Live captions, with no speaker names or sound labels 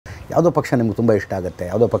ಯಾವುದೋ ಪಕ್ಷ ನಿಮ್ಗೆ ತುಂಬ ಇಷ್ಟ ಆಗುತ್ತೆ,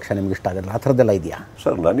 ಯಾವುದೋ ಪಕ್ಷ ನಿಮ್ಗೆ ಇಷ್ಟ ಆಗೋಲ್ಲ, ಆ ಥರದ್ದೆಲ್ಲ ಇದೆಯಾ?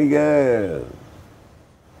 ಸರ್ ನನಗೆ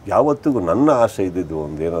ಯಾವತ್ತಿಗೂ ನನ್ನ ಆಸೆ ಇದ್ದಿದ್ದು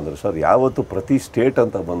ಒಂದೇನಂದರೆ ಸರ್, ಯಾವತ್ತು ಪ್ರತಿ ಸ್ಟೇಟ್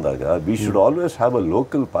ಅಂತ ಬಂದಾಗ we should always have a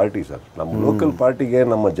local party sir. ನಮ್ಮ ಲೋಕಲ್ ಪಾರ್ಟಿಗೆ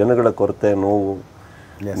ನಮ್ಮ ಜನಗಳ ಕೊರತೆ, ನೋವು,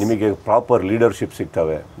 ನಿಮಗೆ ಪ್ರಾಪರ್ ಲೀಡರ್ಶಿಪ್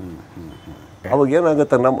ಸಿಗ್ತವೆ. ಅವಾಗ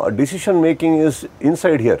ಏನಾಗುತ್ತೆ, ನಮ್ಮ decision making is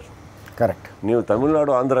inside here. Correct. ನೀವು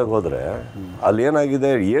ತಮಿಳ್ನಾಡು, ಆಂಧ್ರಾಗೆ ಹೋದರೆ ಅಲ್ಲಿ ಏನಾಗಿದೆ,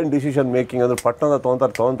 ಏನು ಡಿಸಿಷನ್ ಮೇಕಿಂಗ್ ಅಂದರೆ ಪಟ್ಟಣದ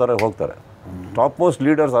ತೊಗೊತಾರೆ ಹೋಗ್ತಾರೆ. ಟಾಪ್ ಮೋಸ್ಟ್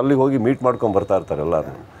ಲೀಡರ್ಸ್ ಅಲ್ಲಿಗೆ ಹೋಗಿ ಮೀಟ್ ಮಾಡ್ಕೊಂಡು ಬರ್ತಾ ಇರ್ತಾರೆ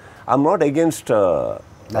ಎಲ್ಲರೂ. I am not against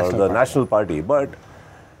the national party, but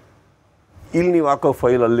ಇಲ್ಲಿ ನೀವು ಹಾಕೋ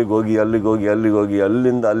ಫೈಲ್ ಅಲ್ಲಿಗೆ ಹೋಗಿ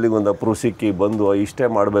ಅಲ್ಲಿಂದ ಅಲ್ಲಿಗೆ ಒಂದು ಅಪ್ರೂವ್ ಸಿಕ್ಕಿ ಬಂದು ಇಷ್ಟೇ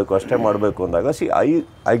ಮಾಡಬೇಕು ಅಷ್ಟೇ ಮಾಡಬೇಕು ಅಂದಾಗ ಐ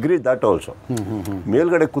ಅಗ್ರಿ ದ್ಯಾಟ್ ಆಲ್ಸೋ.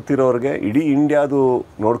 ಮೇಲ್ಗಡೆ ಕೂತಿರೋರಿಗೆ ಇಡೀ ಇಂಡಿಯಾದು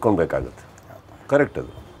ನೋಡ್ಕೊಳ್ಬೇಕಾಗುತ್ತೆ. ಕರೆಕ್ಟ್.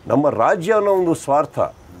 ಅದು ನಮ್ಮ ರಾಜ್ಯ ಅನ್ನೋ ಒಂದು ಸ್ವಾರ್ಥ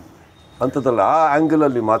ಅಂಥದ್ದಲ್ಲ. ಆ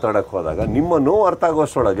ಆ್ಯಂಗಲಲ್ಲಿ ಮಾತಾಡೋಕ್ಕೆ ಹೋದಾಗ ನಿಮ್ಮ ನೋವು ಅರ್ಥ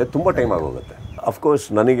ಆಗೋಷ್ಟರೊಳಗೆ ತುಂಬ ಟೈಮ್ ಆಗೋಗುತ್ತೆ. ಅಫ್ಕೋರ್ಸ್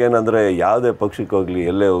ನನಗೇನೆಂದರೆ ಯಾವುದೇ ಪಕ್ಷಕ್ಕೆ ಹೋಗಲಿ,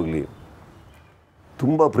 ಎಲ್ಲೇ ಹೋಗಲಿ,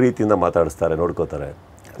 ತುಂಬ ಪ್ರೀತಿಯಿಂದ ಮಾತಾಡಿಸ್ತಾರೆ, ನೋಡ್ಕೋತಾರೆ.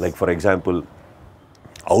 Like for example,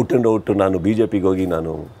 out and out ನಾನು BJPಗೆ ಹೋಗಿ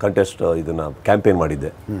ನಾನು ಇದನ್ನು ಕ್ಯಾಂಪೇನ್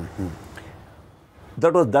ಮಾಡಿದ್ದೆ.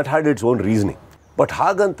 That had its own reasoning. But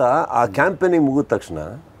ಹಾಗಂತ ಆ ಕ್ಯಾಂಪೇನಿಂಗ್ ಮುಗಿದ ತಕ್ಷಣ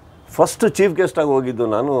ಫಸ್ಟ್ ಚೀಫ್ ಗೆಸ್ಟಾಗಿ ಹೋಗಿದ್ದು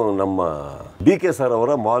ನಾನು ನಮ್ಮ DK ಸರ್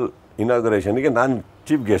ಅವರ ಮಾಲ್ ಇನಾಗ್ರೇಷನ್ಗೆ ನಾನು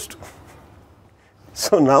ಚೀಫ್ ಗೆಸ್ಟ್.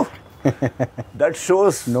 ಸೊ ನಾವು ದಟ್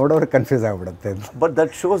ಶೋಸ್, ನೋಡೋರು ಕನ್ಫ್ಯೂಸ್ ಆಗಿಬಿಡುತ್ತೆ. But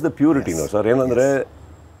that shows the purity. No sir, ಏನಂದರೆ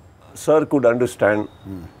sir could understand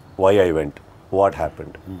why I went, what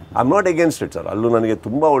happened. I am not against it sir. ಅಲ್ಲೂ ನನಗೆ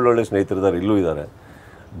ತುಂಬ ಒಳ್ಳೊಳ್ಳೆ ಸ್ನೇಹಿತರಿದ್ದಾರೆ, ಇಲ್ಲೂ ಇದ್ದಾರೆ.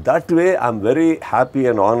 That way I am very happy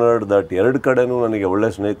and honoured that ಎರಡು ಕಡೆನೂ ನನಗೆ ಒಳ್ಳೆ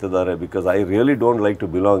ಸ್ನೇಹಿತರಿದ್ದಾರೆ. Because I really don't like to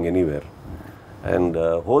belong anywhere. And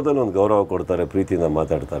ಹೋದಲ್ಲಿ ಒಂದು ಗೌರವ ಕೊಡ್ತಾರೆ, ಪ್ರೀತಿಯಿಂದ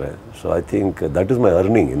ಮಾತಾಡ್ತಾರೆ. So I think that is my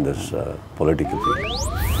earning in this political field.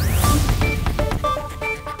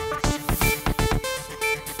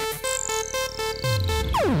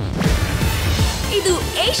 ಇದು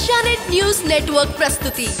ಏಷ್ಯಾನೆಟ್ ನ್ಯೂಸ್ ನೆಟ್ವರ್ಕ್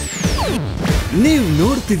ಪ್ರಸ್ತುತಿ. ನೀವು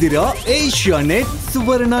ನೋಡ್ತಿದ್ದೀರಾ ಏಷ್ಯಾನೆಟ್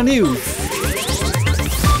ಸುವರ್ಣ ನ್ಯೂಸ್.